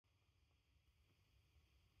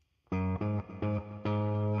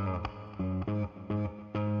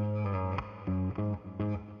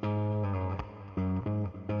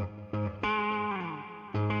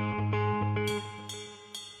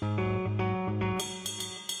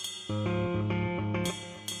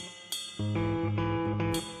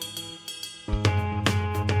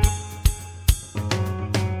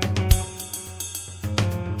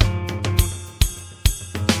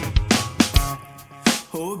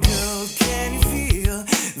girl, can you feel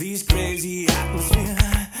these crazy atmosphere?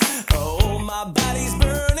 Oh, my body's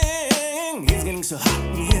burning, it's getting so hot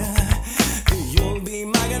in here. You'll be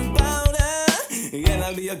my gunpowder, and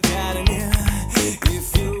I'll be your cannoneer.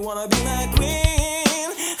 If you wanna be my queen,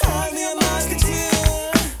 I'll be a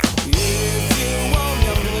musketeer. If you want me,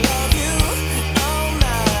 I'm gonna love you all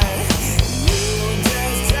night. You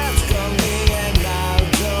just have to call me and I'll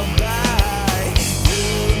go by. You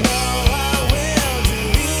know I will do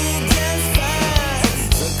it just fine.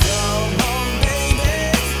 So come on, baby,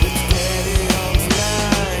 let's get it on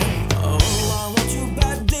tonight. Oh, I want you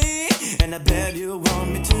badly, and I bet you want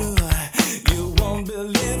me too. You won't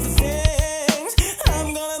believe the things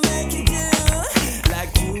I'm gonna make you do.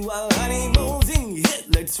 Like you are honeymoons in your head.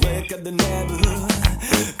 Let's wake up the neighborhood.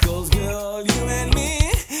 'Cause girl, you and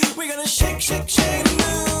me, we're gonna shake, shake, shake the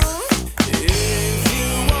moon. If you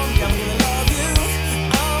want me, I'm gonna love you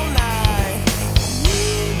all night. You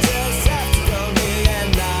just have to call me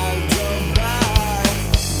and I'll go by.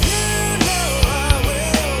 You know I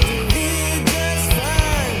will do it just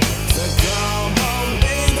fine. So come on,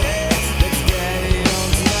 baby, let's get it on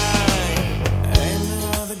tonight. Ain't no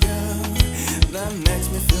other girl that makes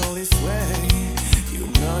me feel this way. You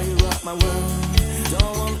know you rock my world,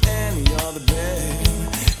 don't want any other babe.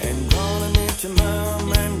 Ain't gonna meet your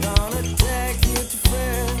mom, ain't gonna take you to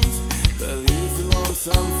friends. But if you want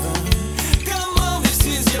something, come on, this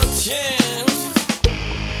is your chance.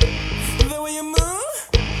 The way you move,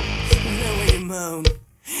 the way you moan,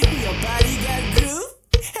 your body got groove,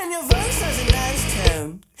 and your voice has a nice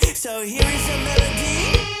tone. So here is a melody,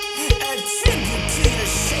 a tribute to your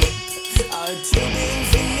shape, to